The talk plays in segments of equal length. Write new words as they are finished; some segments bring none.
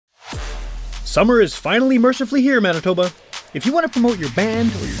Summer is finally mercifully here, Manitoba. If you want to promote your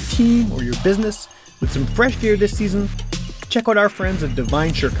band or your team or your business with some fresh gear this season, check out our friends at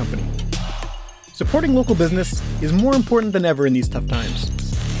Divine Shirt Company. Supporting local business is more important than ever in these tough times.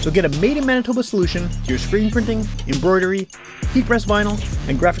 So get a made-in-Manitoba solution to your screen printing, embroidery, heat press vinyl,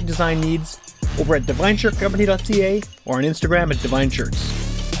 and graphic design needs over at divineshirtcompany.ca or on Instagram at Divine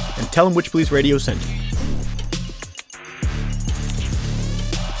Shirts. And tell them Witch Police Radio sent you.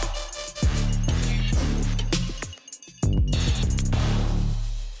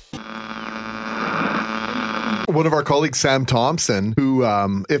 One of our colleagues, Sam Thompson, who,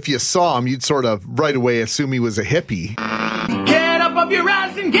 if you saw him, you'd sort of right away assume he was a hippie. Get up off your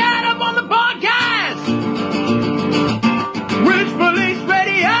ass and get up on the podcast! Witch Police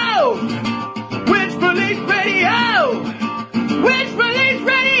Radio! Witch Police Radio! Witch Police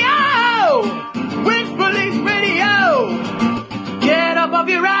Radio! Witch Police Radio! Get up off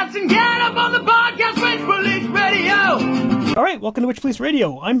your ass and get up on the podcast! Witch Police Radio! All right, welcome to Witch Police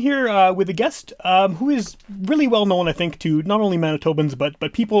Radio. I'm here with a guest who is really well known, I think, to not only Manitobans,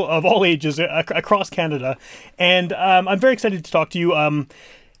 but people of all ages across Canada. And I'm very excited to talk to you.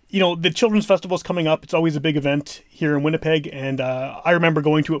 The Children's Festival is coming up. It's always a big event here in Winnipeg. And I remember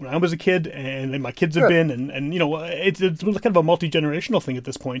going to it when I was a kid, and then my kids have been. And it's kind of a multi-generational thing at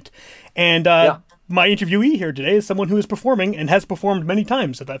this point. And my interviewee here today is someone who is performing and has performed many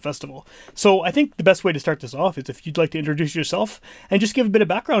times at that festival. So I think the best way to start this off is if you'd like to introduce yourself and just give a bit of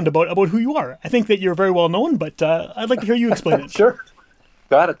background about who you are. I think that you're very well known, but I'd like to hear you explain it. Sure.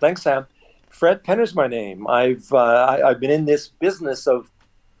 Got it. Thanks, Sam. Fred Penner's my name. I've been in this business of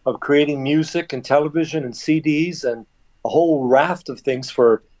creating music and television and CDs and a whole raft of things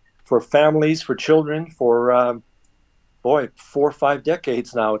for families, for children, for 4 or 5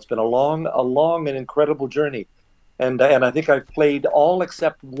 decades now. It's been a long and incredible journey. And I think I've played all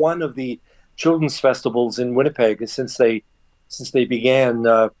except one of the children's festivals in Winnipeg since they began.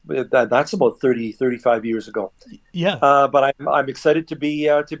 That's about 35 years ago. Yeah. But I'm excited to be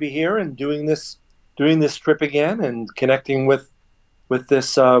here and doing this trip again and connecting with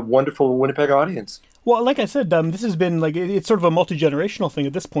this wonderful Winnipeg audience. Well, like I said, this has been it's sort of a multi-generational thing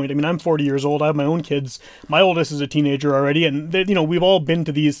at this point. I mean, I'm 40 years old. I have my own kids. My oldest is a teenager already, and we've all been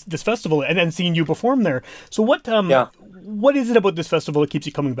to this festival and seen you perform there. So what is it about this festival that keeps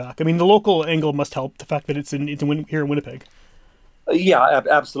you coming back? I mean, the local angle must help. The fact that it's here in Winnipeg. Yeah,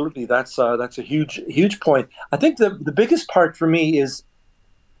 absolutely. That's a huge point. I think the biggest part for me is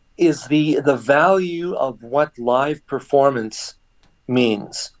the value of what live performance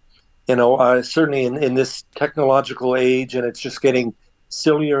means. Certainly in this technological age, and it's just getting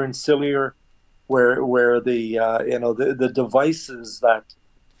sillier and sillier, where the devices that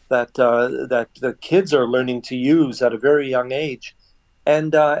the kids are learning to use at a very young age,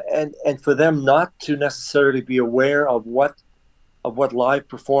 and for them not to necessarily be aware of what live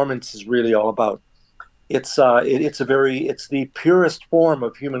performance is really all about. It's the purest form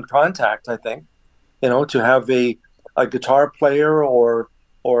of human contact, I think. To have a guitar player or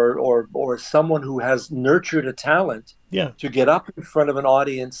someone who has nurtured a talent to get up in front of an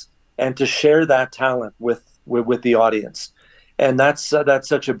audience and to share that talent with the audience. And that's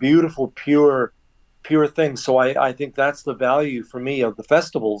such a beautiful, pure thing. So I think that's the value for me of the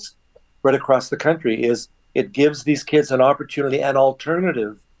festivals right across the country, is it gives these kids an opportunity, an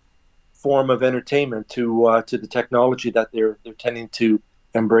alternative form of entertainment to the technology that they're tending to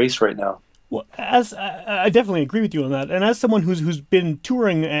embrace right now. Well, as I definitely agree with you on that, and as someone who's been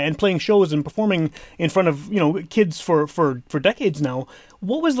touring and playing shows and performing in front of kids for decades now,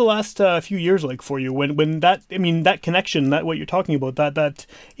 what was the last few years like for you when that connection, that what you're talking about, that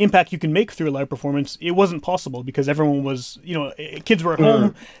impact you can make through a live performance, it wasn't possible because everyone was kids were at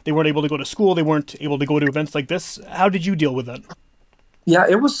home, they weren't able to go to school, they weren't able to go to events like this. How did you deal with that? Yeah,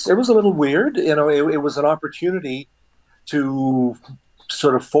 it was a little weird. It was an opportunity to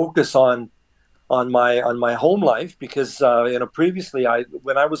sort of focus on my home life, because previously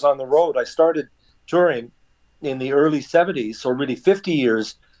when I was on the road, I started touring in the early 70s, so really 50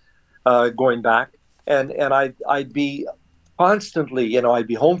 years going back, and I'd be constantly, I'd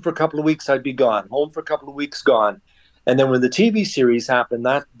be home for a couple of weeks, I'd be gone, home for a couple of weeks, gone. And then when the TV series happened,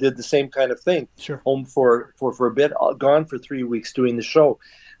 that did the same kind of thing. Sure. Home for a bit, gone for 3 weeks doing the show.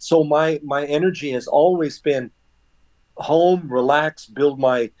 So my energy has always been home, relax, build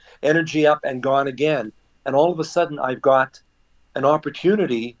my energy up, and gone again. And all of a sudden I've got an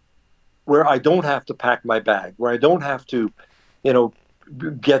opportunity where I don't have to pack my bag, where I don't have to,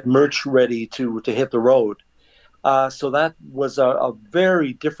 get merch ready to hit the road. So that was a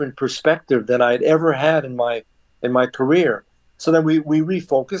very different perspective than I'd ever had in my career. So then we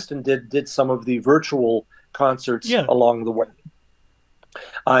refocused and did some of the virtual concerts Yeah. along the way.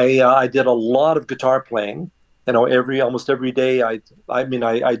 I did a lot of guitar playing. You know, almost every day. I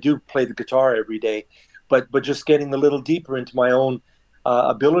do play the guitar every day, but just getting a little deeper into my own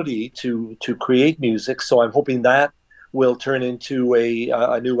ability to create music. So I'm hoping that will turn into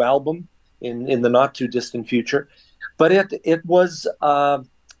a new album in the not too distant future. But it was. I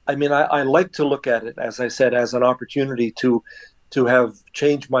like to look at it, as I said, as an opportunity to have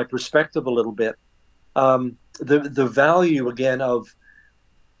changed my perspective a little bit. The value again of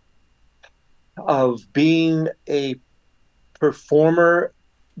being a performer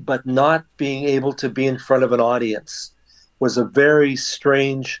but not being able to be in front of an audience was a very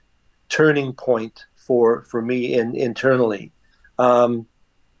strange turning point for me internally.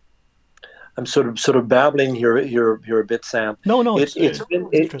 I'm sort of babbling here a bit, Sam. No, it's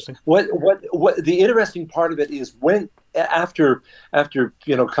interesting. What the interesting part of it is when after a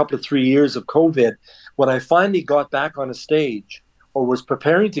couple of 3 years of COVID, when I finally got back on a stage or was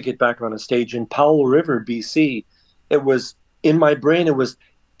preparing to get back on a stage in Powell River, BC, it was in my brain. It was,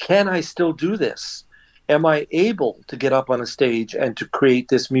 can I still do this? Am I able to get up on a stage and to create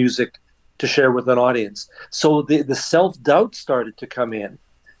this music to share with an audience? So the self-doubt started to come in.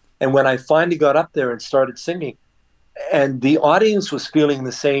 And when I finally got up there and started singing, and the audience was feeling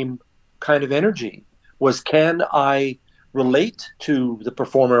the same kind of energy, was, can I relate to the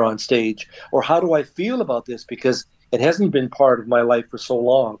performer on stage? Or how do I feel about this? Because it hasn't been part of my life for so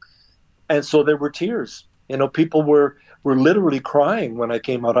long. And so there were tears. You know, people were literally crying when I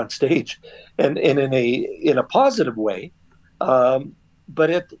came out on stage, and in a positive way.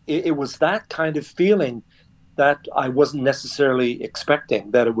 But it was that kind of feeling that I wasn't necessarily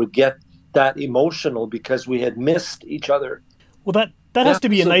expecting, that it would get that emotional because we had missed each other. Well, that has to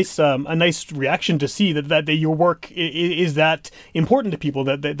be a nice reaction to see that your work is that important to people,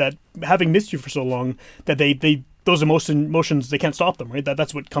 that having missed you for so long, that they those emotions, they can't stop them, right?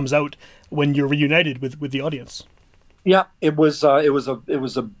 That's what comes out when you're reunited with the audience. Yeah, it was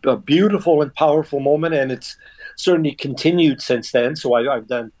a beautiful and powerful moment, and it's certainly continued since then. So I've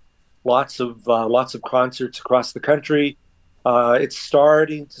done lots of concerts across the country. It's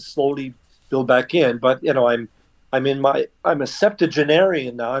starting to slowly build back in, but you know, I'm a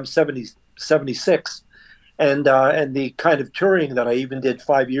septuagenarian now. I'm 76, and the kind of touring that I even did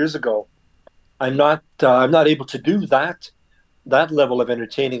 5 years ago, I'm not able to do that level of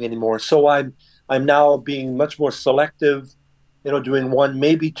entertaining anymore. So I'm now being much more selective, you know, doing one,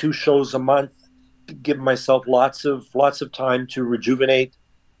 maybe two shows a month, giving myself lots of time to rejuvenate,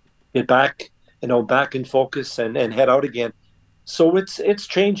 get back in focus and head out again. So it's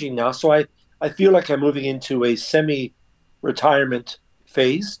changing now. So I feel like I'm moving into a semi-retirement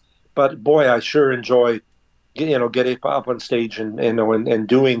phase, but boy, I sure enjoy, getting up on stage and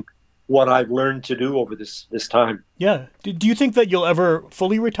doing what I've learned to do over this time. Yeah. Do you think that you'll ever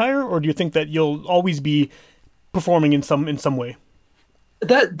fully retire, or do you think that you'll always be performing in some way?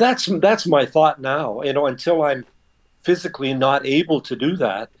 That's my thought now. You know, until I'm physically not able to do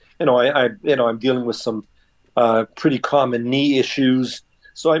that. You know, I'm dealing with some pretty common knee issues,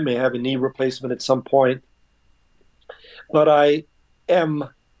 so I may have a knee replacement at some point. But I am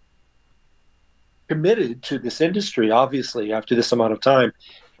committed to this industry, obviously, after this amount of time,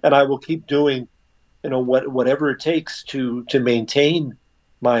 and I will keep doing, whatever it takes to maintain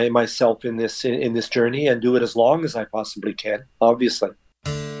myself in this journey and do it as long as I possibly can, obviously.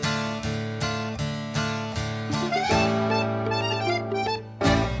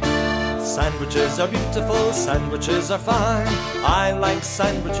 Sandwiches are beautiful, sandwiches are fine. I like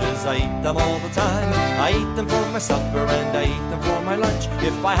sandwiches, I eat them all the time. I eat them for my supper and I eat them for my lunch.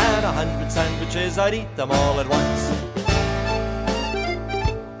 If I had 100 sandwiches, I'd eat them all at once.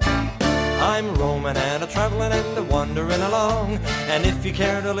 I'm roaming and a-traveling and a-wandering along, and if you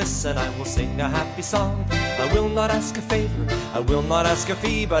care to listen, I will sing a happy song. I will not ask a favor, I will not ask a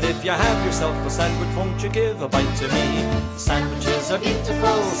fee, but if you have yourself a sandwich, won't you give a bite to me? Sandwiches are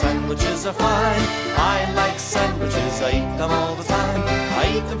beautiful, sandwiches are fine. I like sandwiches, I eat them all the time.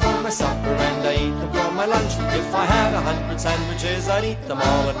 I eat them for my supper and I eat them for my lunch. If I had 100 sandwiches, I'd eat them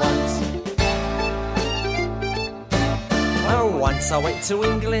all at once. Once I went to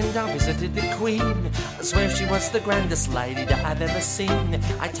England, I visited the Queen. I swear she was the grandest lady that I've ever seen.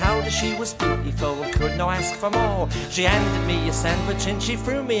 I told her she was beautiful, could not ask for more. She handed me a sandwich and she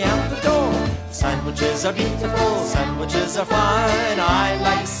threw me out the door. Sandwiches are beautiful, sandwiches are fine. I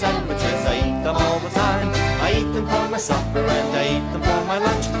like sandwiches, I eat them all the time. I eat them for my supper and I eat them for my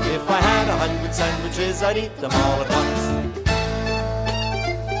lunch. If I had 100 sandwiches, I'd eat them all at once.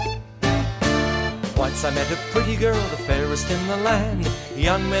 Once I met a pretty girl, the fairest in the land.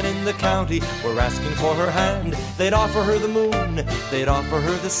 Young men in the county were asking for her hand. They'd offer her the moon, they'd offer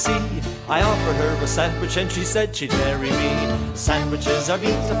her the sea. I offered her a sandwich and she said she'd marry me. Sandwiches are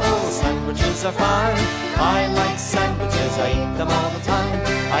beautiful, sandwiches are fine. I like sandwiches, I eat them all the time.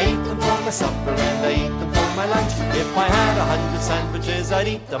 I eat them for my supper and I eat them for my lunch. If I had 100 sandwiches, I'd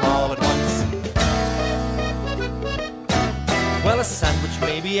eat them all at once. Well, a sandwich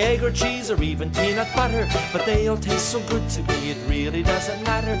may be egg or cheese or even peanut butter, but they all taste so good to me it really doesn't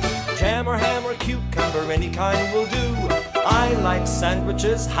matter. Jam or ham or cucumber, any kind will do. I like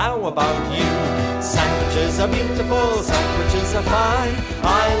sandwiches, how about you? Sandwiches are beautiful, sandwiches are fine.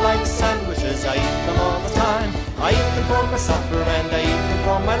 I like sandwiches, I eat them all the time. I eat them for my supper and I eat them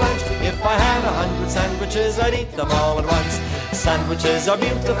for my lunch. If I had 100 sandwiches, I'd eat them all at once. Sandwiches are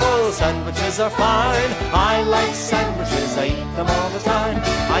beautiful, sandwiches are fine. I like sandwiches, I eat them all the time.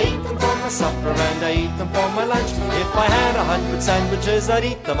 I eat them for my supper and I eat them for my lunch. If I had 100 sandwiches, I'd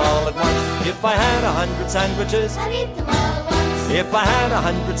eat them all at once. If I had 100 sandwiches, I'd eat them all at once. if I had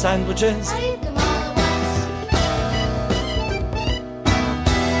 100 sandwiches, I'd eat them all at once.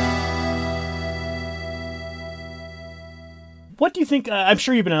 What do you think? I'm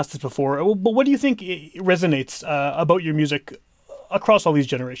sure you've been asked this before, but what do you think resonates about your music across all these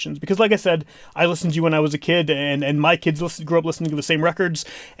generations? Because, like I said, I listened to you when I was a kid, and my kids grew up listening to the same records,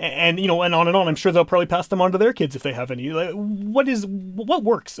 and and on and on. I'm sure they'll probably pass them on to their kids if they have any. Like, what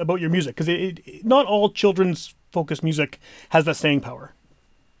works about your music? Because not all children's focused music has that staying power.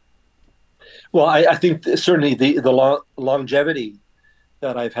 Well, I think certainly the longevity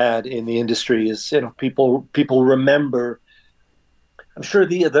that I've had in the industry is, people remember. I'm sure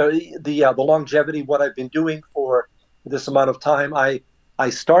the longevity, what I've been doing for this amount of time. I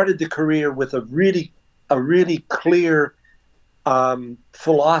started the career with a really clear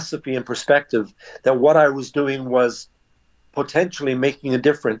philosophy and perspective that what I was doing was potentially making a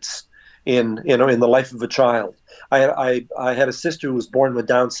difference in the life of a child. I had a sister who was born with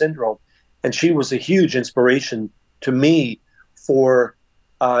Down syndrome, and she was a huge inspiration to me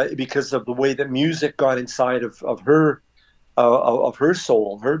because of the way that music got inside of her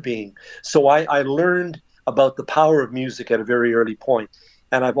soul, her being. So I learned about the power of music at a very early point,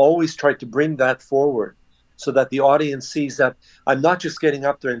 and I've always tried to bring that forward so that the audience sees that I'm not just getting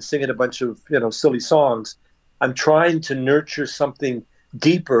up there and singing a bunch of silly songs. I'm trying to nurture something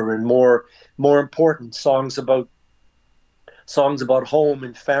deeper and more important, songs about home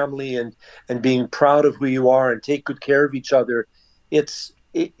and family and being proud of who you are and take good care of each other. It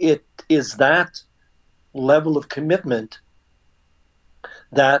is that level of commitment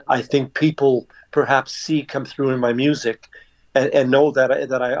that I think people perhaps see come through in my music, and know that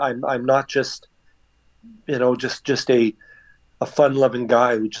I'm not just just a fun-loving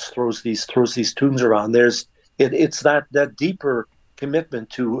guy who just throws these tunes around. It's that deeper commitment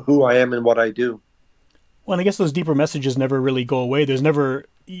to who I am and what I do. Well, and I guess those deeper messages never really go away.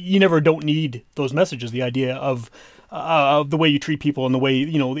 You never don't need those messages. The idea of the way you treat people and the way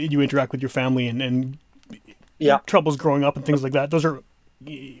you interact with your family and troubles growing up and things like that. Those are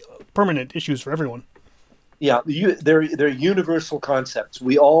permanent issues for everyone. Yeah, they're universal concepts.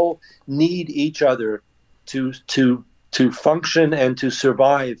 We all need each other to function and to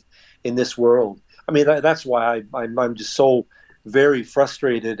survive in this world. I mean, that's why I'm just so very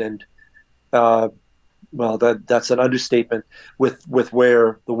frustrated and that's an understatement with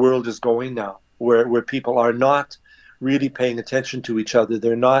where the world is going now, where people are not really paying attention to each other.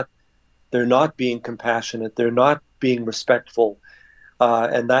 They're not being compassionate. They're not being respectful.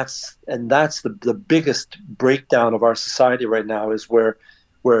 And that's the biggest breakdown of our society right now, is where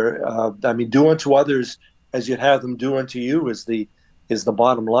do unto others as you'd have them do unto you is the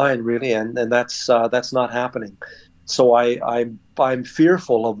bottom line, really, and that's not happening. So I'm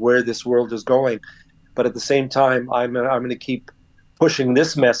fearful of where this world is going, but at the same time I'm going to keep pushing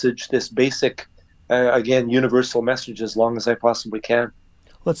this message, this basic again universal message, as long as I possibly can.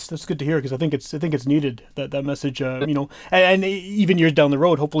 That's good to hear, because I think it's needed, that message, and even years down the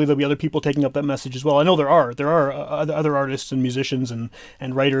road, hopefully there'll be other people taking up that message as well. I know there are other artists and musicians and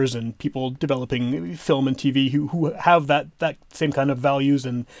writers and people developing film and TV who have that same kind of values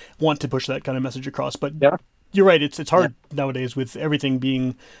and want to push that kind of message across. But you're right, it's hard nowadays with everything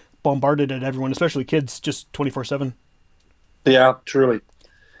being bombarded at everyone, especially kids, just 24/7. Yeah, truly.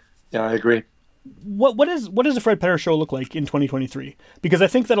 Yeah, I agree. What does the Fred Petter Show look like in 2023? Because I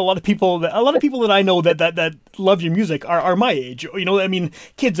think that a lot of people that I know that love your music are my age. I mean,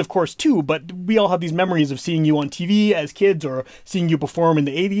 kids of course too, but we all have these memories of seeing you on TV as kids or seeing you perform in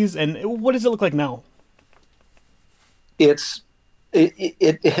the 80s. And what does it look like now? It's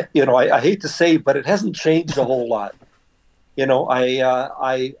I hate to say, but it hasn't changed a whole lot. You know,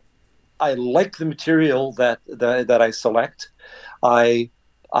 I like the material that I select.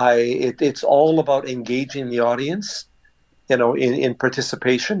 It's all about engaging the audience, in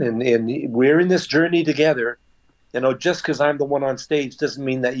participation, and we're in this journey together. Just because I'm the one on stage doesn't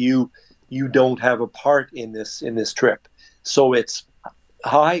mean that you don't have a part in this trip. So it's,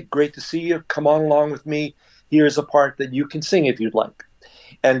 hi, great to see you. Come on along with me. Here's a part that you can sing if you'd like,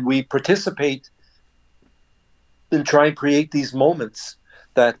 and we participate and try and create these moments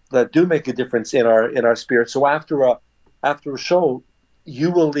that do make a difference in our spirit. So after a show,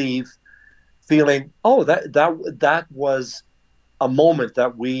 you will leave feeling, oh, that was a moment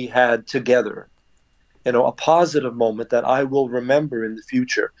that we had together, a positive moment that I will remember in the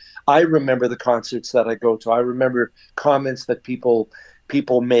future. I remember the concerts that I go to. I remember comments that people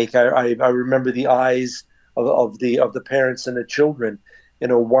make. I remember the eyes of the parents and the children,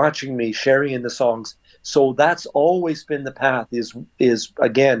 watching me, sharing in the songs. So that's always been the path. Is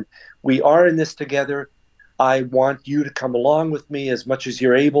again, we are in this together. I want you to come along with me as much as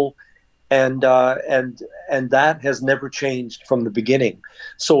you're able, and that has never changed from the beginning.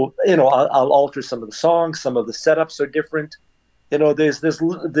 So I'll alter some of the songs. Some of the setups are different.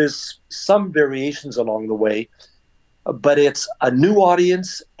 There's some variations along the way, but it's a new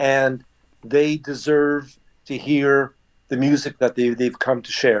audience, and they deserve to hear the music that they've come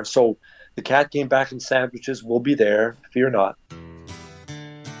to share. So the Cat Came Back in Sandwiches will be there, fear not.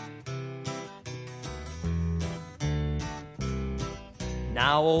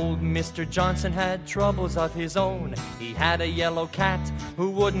 Now old Mr. Johnson had troubles of his own. He had a yellow cat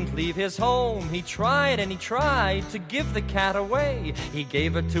who wouldn't leave his home. He tried and he tried to give the cat away. He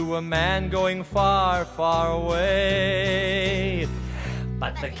gave it to a man going far, far away.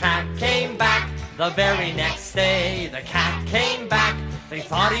 But the cat came back the very next day. The cat came back. They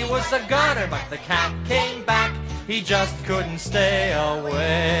thought he was a goner, but the cat came back. He just couldn't stay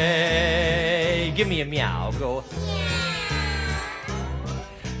away. Give me a meow, go.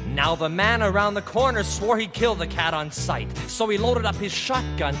 Now the man around the corner swore he'd kill the cat on sight, so he loaded up his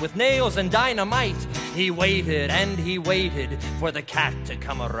shotgun with nails and dynamite. He waited and he waited for the cat to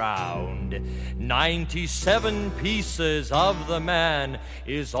come around. 97 pieces of the man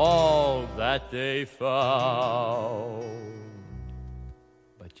is all that they found.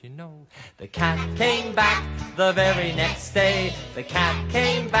 But the cat came back the very next day. The cat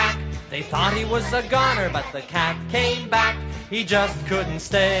came back. They thought he was a goner, but the cat came back. He just couldn't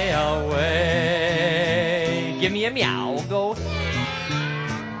stay away. Give me a meow, go.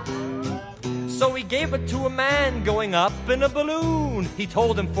 So he gave it to a man going up in a balloon. He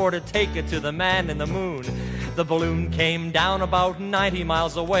told him for to take it to the man in the moon. The balloon came down about 90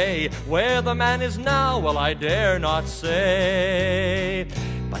 miles away. Where the man is now, well, I dare not say.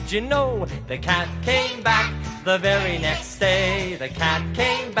 But the cat came back the very next day. The cat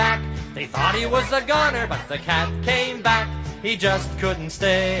came back. They thought he was a goner, but the cat came back. He just couldn't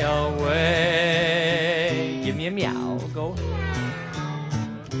stay away. Give me a meow, go.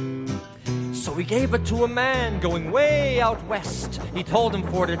 So he gave it to a man going way out west. He told him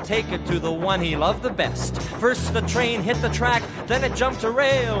for to take it to the one he loved the best. First the train hit the track, then it jumped a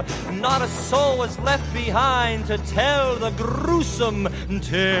rail. Not a soul was left behind to tell the gruesome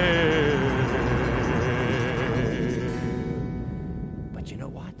tale. But you know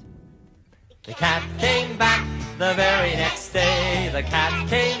what? The cat came back the very next day. The cat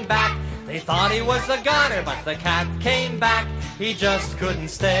came back. They thought he was a goner, but the cat came back. He just couldn't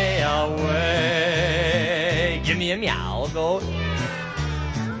stay away. Give me a meow, go.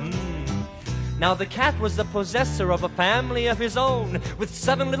 Now the cat was the possessor of a family of his own, with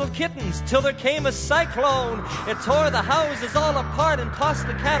 7 little kittens, till there came a cyclone. It tore the houses all apart and tossed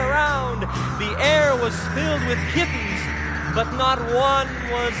the cat around. The air was filled with kittens, but not one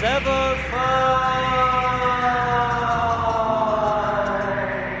was ever found.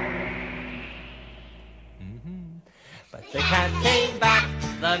 But the cat came back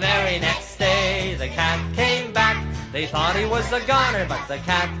the very next day. The cat came back. They thought he was a goner, but the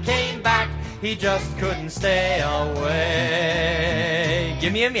cat came back. He just couldn't stay away.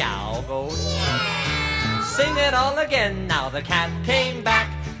 Give me a meow, go. Sing it all again now. The cat came back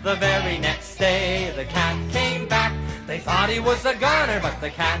the very next day. The cat came back. They thought he was a goner, but the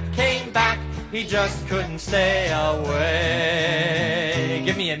cat came back. He just couldn't stay away.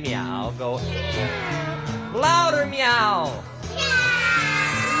 Give me a meow, go. Louder meow.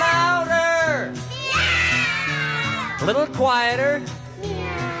 Louder. A little quieter.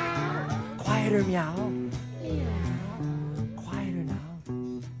 Quieter meow. Quieter now.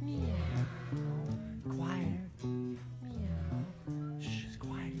 Quieter.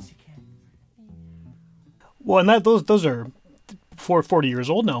 Well, and those are 40 years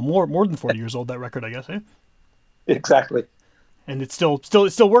old now, more than 40 years old, that record, I guess, eh? Exactly. And it still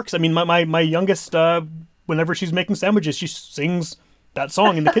works. I mean, my youngest, whenever she's making sandwiches, she sings that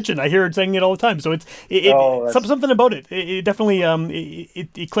song in the kitchen. I hear her singing it all the time. So something about it. It definitely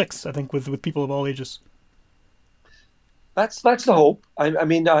it clicks, I think, with people of all ages. That's the hope. I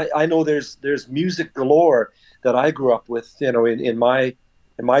mean, I know there's music galore that I grew up with, in my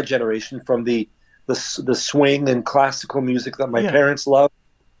generation, from the swing and classical music that my parents loved,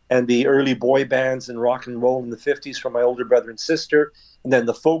 and the early boy bands and rock and roll in the 50s from my older brother and sister, and then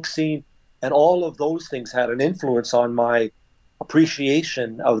the folk scene, and all of those things had an influence on my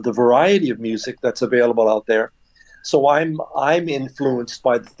appreciation of the variety of music that's available out there. So I'm influenced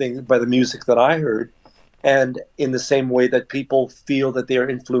by the music that I heard, and in the same way that people feel that they are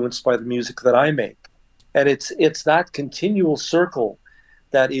influenced by the music that I make. And it's that continual circle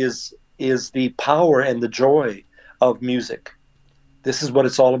that is the power and the joy of music. This is what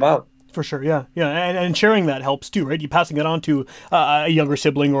it's all about. For sure, yeah. And sharing that helps too, right? You passing it on to a younger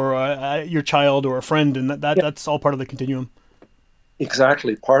sibling or your child or a friend, and that's all part of the continuum.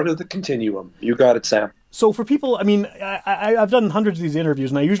 Exactly, part of the continuum. You got it, Sam. So for people, I mean, I've done hundreds of these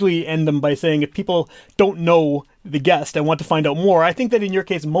interviews, and I usually end them by saying, if people don't know the guest and want to find out more, I think that in your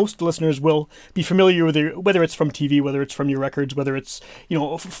case, most listeners will be familiar with whether it's from TV, whether it's from your records, whether it's,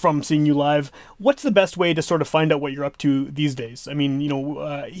 from seeing you live. What's the best way to sort of find out what you're up to these days? I mean,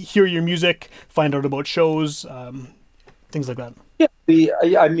 hear your music, find out about shows, things like that. Yeah,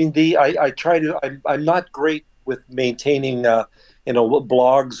 I try to. I'm not great with maintaining,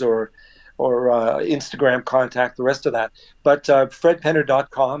 blogs or Instagram contact, the rest of that. But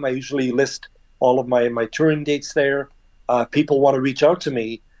fredpenner.com, I usually list all of my touring dates there. People want to reach out to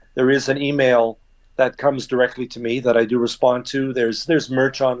me. There is an email that comes directly to me that I do respond to. There's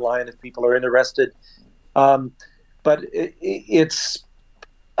merch online if people are interested. But it's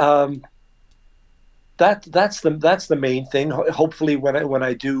that's the main thing. Hopefully, when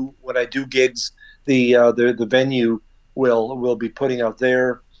I do gigs, the venue will be putting out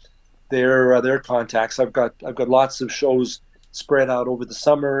their contacts. I've got lots of shows spread out over the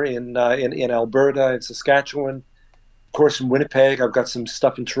summer in Alberta and Saskatchewan, of course in Winnipeg. I've got some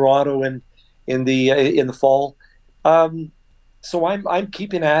stuff in Toronto in the fall. So I'm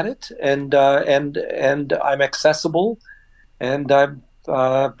keeping at it, and I'm accessible, and I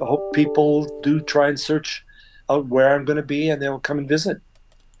hope people do try and search out where I'm going to be, and they'll come and visit.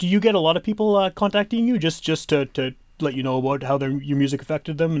 Do you get a lot of people contacting you just to let you know about how your music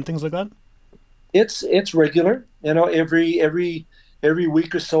affected them and things like that? It's regular, every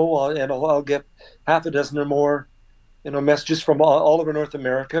week or so, I'll get half a dozen or more, messages from all over North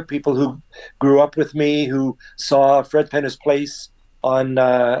America, people who grew up with me, who saw Fred Penner's Place on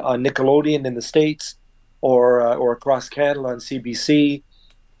Nickelodeon in the States, or across Canada on CBC.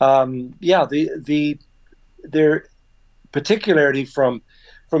 Their particularity from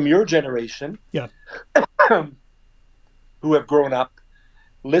your generation, who have grown up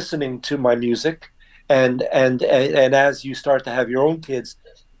listening to my music, and as you start to have your own kids,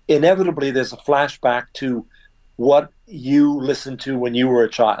 inevitably there's a flashback to what you listened to when you were a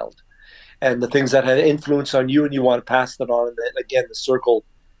child, and the things that had influence on you, and you want to pass that on, and then again the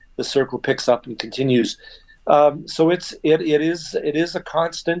circle picks up and continues. So it is a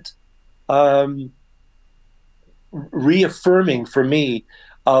constant reaffirming for me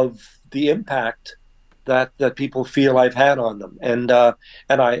of the impact that people feel I've had on them, and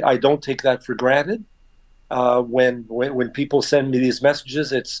I don't take that for granted. When people send me these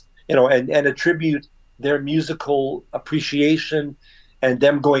messages, it's and attribute their musical appreciation and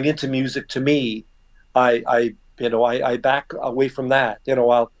them going into music to me, I back away from that.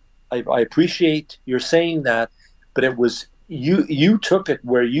 I appreciate your saying that, but it was you took it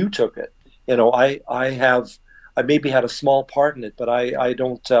where you took it. I maybe had a small part in it, but I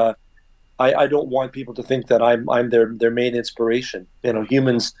don't. I don't want people to think that I'm their main inspiration.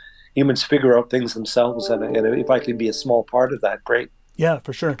 Humans figure out things themselves, and if I can be a small part of that, great. Yeah,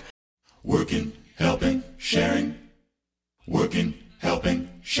 for sure. Working, helping, sharing. Working, helping,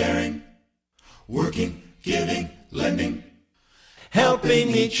 sharing. Working, giving, lending. Helping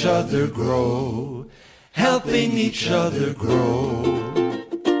each other grow. Helping each other grow.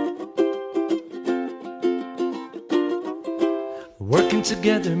 Working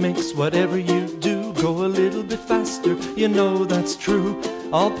together makes whatever you do go a little bit faster. That's true.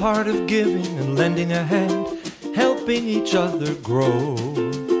 All part of giving and lending a hand, helping each other grow.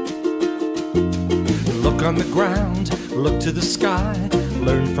 Look on the ground, look to the sky,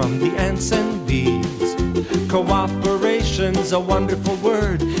 learn from the ants and bees. Cooperation's a wonderful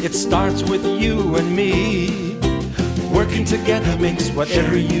word. It starts with you and me. Working together makes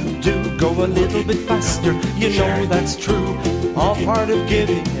whatever you do go a little bit faster. You know that's true. All part of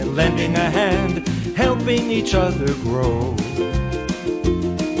giving and lending a hand, helping each other grow.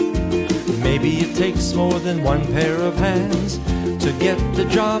 Maybe it takes more than one pair of hands to get the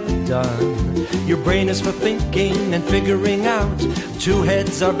job done. Your brain is for thinking and figuring out. Two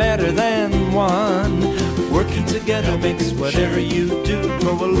heads are better than one. Working together makes whatever you do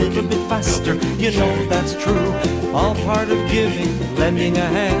go a little bit faster. You know that's true. All part of giving, lending a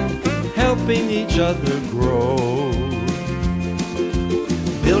hand, helping each other grow.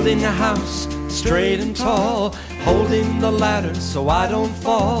 Building a house straight and tall, holding the ladder so I don't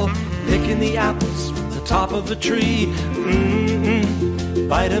fall, picking the apples from the top of a tree.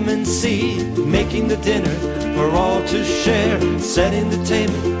 Vitamin C, making the dinner for all to share, setting the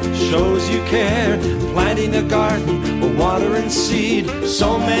table shows you care, planting a garden, a water and seed,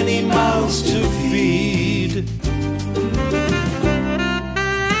 so many mouths to feed.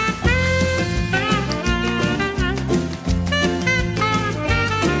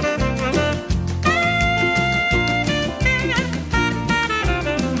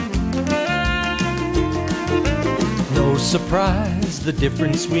 No surprise, the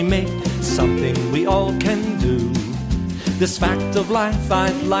difference we make, something we all can do. This fact of life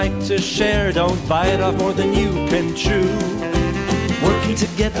I'd like to share. Don't bite off more than you can chew. Working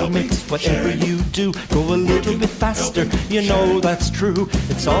together makes whatever you do go a little bit faster. You know that's true.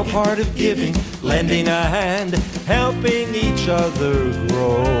 It's all part of giving, lending a hand, helping each other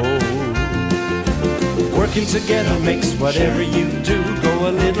grow. Working together makes whatever you do go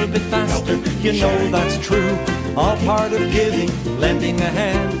a little bit faster. You know that's true. All part of giving, lending a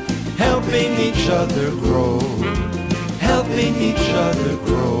hand, helping each other grow. Helping each other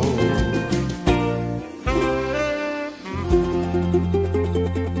grow.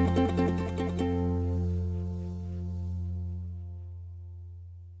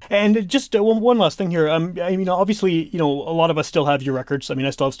 And just one last thing here. I mean, obviously, a lot of us still have your records. I mean, I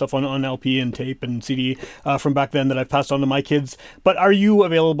still have stuff on LP and tape and CD from back then that I've passed on to my kids. But are you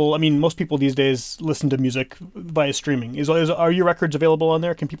available? I mean, most people these days listen to music via streaming. Are your records available on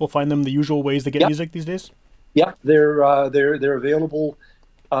there? Can people find them the usual ways they get music these days? Yeah, they're available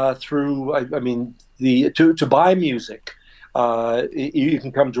through. I mean, to buy music, you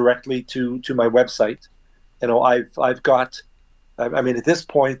can come directly to my website. I've got. I mean, at this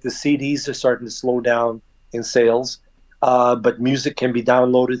point, the CDs are starting to slow down in sales, but music can be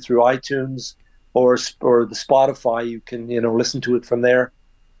downloaded through iTunes or the Spotify. You can listen to it from there.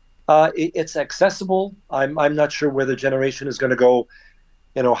 It's accessible. I'm not sure where the generation is going to go.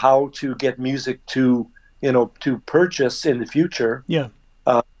 How to get music to purchase in the future. Yeah.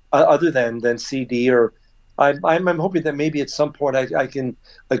 Other than CD, or I'm hoping that maybe at some point I can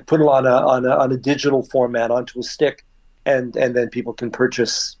put it on a digital format onto a stick. And then people can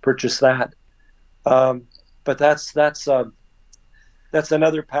purchase that, but that's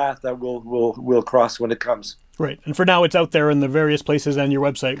another path that we'll cross when it comes. Right, and for now, it's out there in the various places and your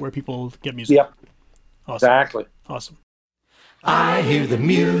website where people get music. Yep, awesome. Exactly. Awesome. I hear the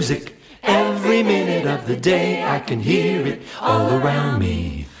music every minute of the day. I can hear it all around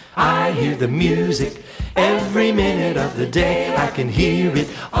me. I hear the music every minute of the day. I can hear it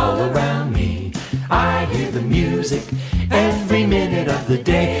all around me. I hear the music every minute of the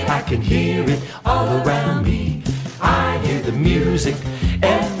day. I can hear it all around me. I hear the music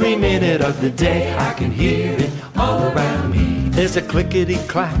every minute of the day. I can hear it all around me. There's a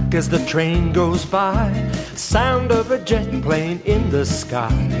clickety-clack as the train goes by, sound of a jet plane in the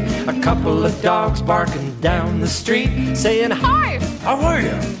sky. A couple of dogs barking down the street, saying, "Hi, how are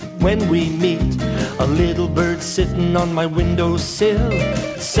you?" When we meet, a little bird sitting on my windowsill,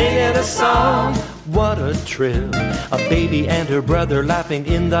 singing a song, what a thrill. A baby and her brother laughing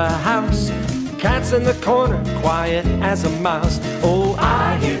in the house, cats in the corner, quiet as a mouse. Oh,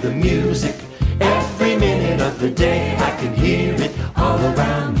 I hear the music every minute of the day. I can hear it all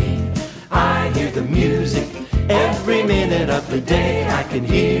around me. I hear the music every minute of the day. I can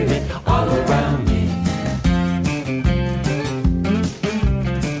hear it all around me.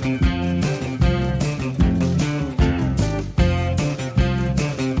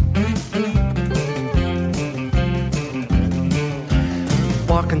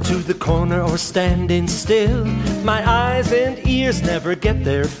 Walking to the corner or standing still, my eyes and ears never get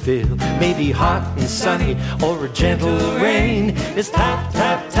their fill. Maybe hot and sunny or a gentle rain is tap,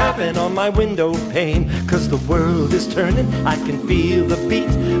 tap, tapping on my window pane. 'Cause the world is turning, I can feel the beat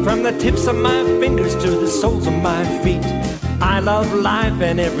from the tips of my fingers to the soles of my feet. I love life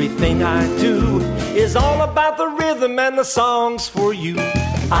and everything I do is all about the rhythm and the songs for you.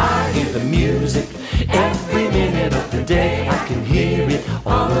 I hear the music every minute of the day. I can hear it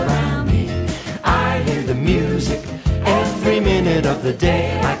all around me. I hear the music every minute of the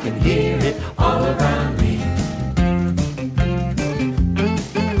day. I can hear it all around me.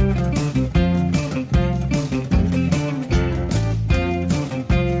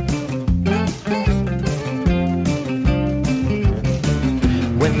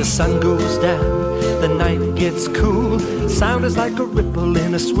 When the sun goes down, the night gets cool. Sound is like a ripple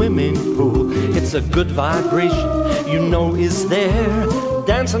in a swimming pool. It's a good vibration, you know is there,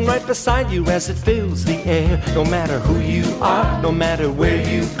 dancing right beside you as it fills the air. No matter who you are, no matter where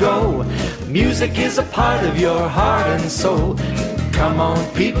you go, music is a part of your heart and soul. Come on,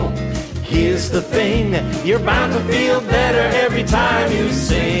 people, here's the thing, you're bound to feel better every time you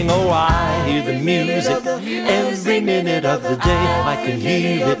sing. Oh, I hear the music every minute of the day. I can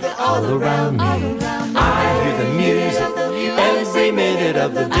hear it all around me. I hear the music every minute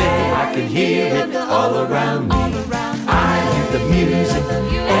of the day. I can hear it all around me. I hear the music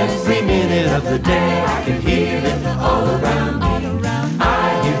every minute of the day. I can hear it all around me.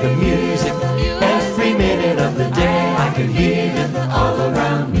 I hear the music every minute of the day. I can hear